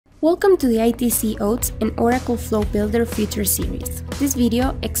Welcome to the ITC OATS and Oracle Flow Builder Future Series. This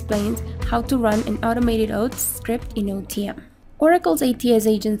video explains how to run an automated OATS script in OTM. Oracle's ATS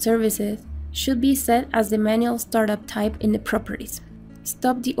agent services should be set as the manual startup type in the properties.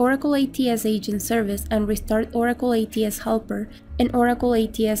 Stop the Oracle ATS agent service and restart Oracle ATS helper and Oracle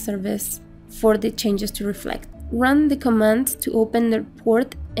ATS service for the changes to reflect. Run the commands to open the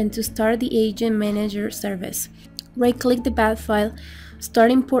port and to start the agent manager service. Right-click the BAT file,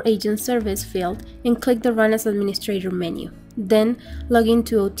 start Import Agent Service field, and click the Run as Administrator menu. Then log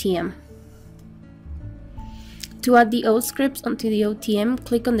into OTM. To add the OATS scripts onto the OTM,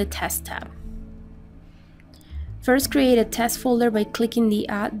 click on the Test tab. First, create a test folder by clicking the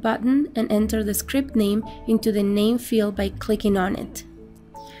Add button and enter the script name into the Name field by clicking on it.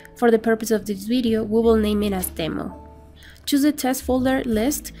 For the purpose of this video, we will name it as Demo. Choose the test folder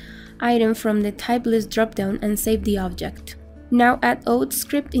list item from the Type List dropdown and save the object. Now add OATS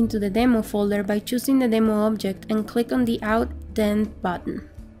script into the demo folder by choosing the demo object and click on the Add Then button.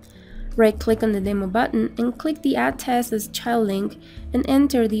 Right-click on the demo button and click the Add Test as child link and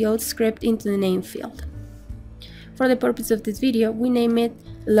enter the OATS script into the name field. For the purpose of this video, we name it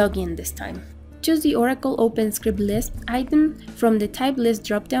Login this time. Choose the Oracle Open Script List item from the Type List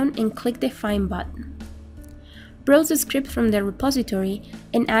dropdown and click the Find button. Browse the script from the repository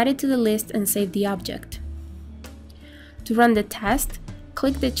and add it to the list and save the object. To run the test,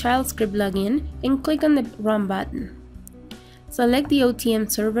 click the child script login and click on the Run button. Select the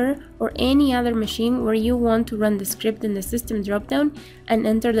OTM server or any other machine where you want to run the script in the System dropdown and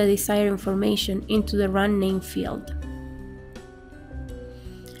enter the desired information into the Run Name field.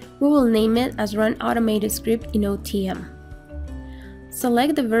 We will name it as Run Automated Script in OTM.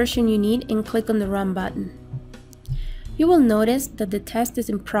 Select the version you need and click on the Run button. You will notice that the test is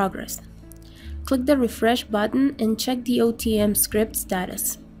in progress. Click the Refresh button and check the OTM script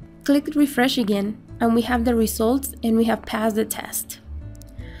status. Click Refresh again and we have the results and we have passed the test.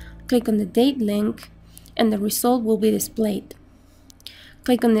 Click on the Date link and the result will be displayed.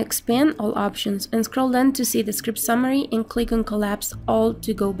 Click on the Expand All options and scroll down to see the script summary and click on Collapse All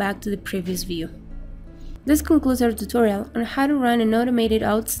to go back to the previous view. This concludes our tutorial on how to run an automated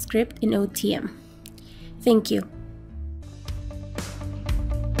OATS script in OTM. Thank you.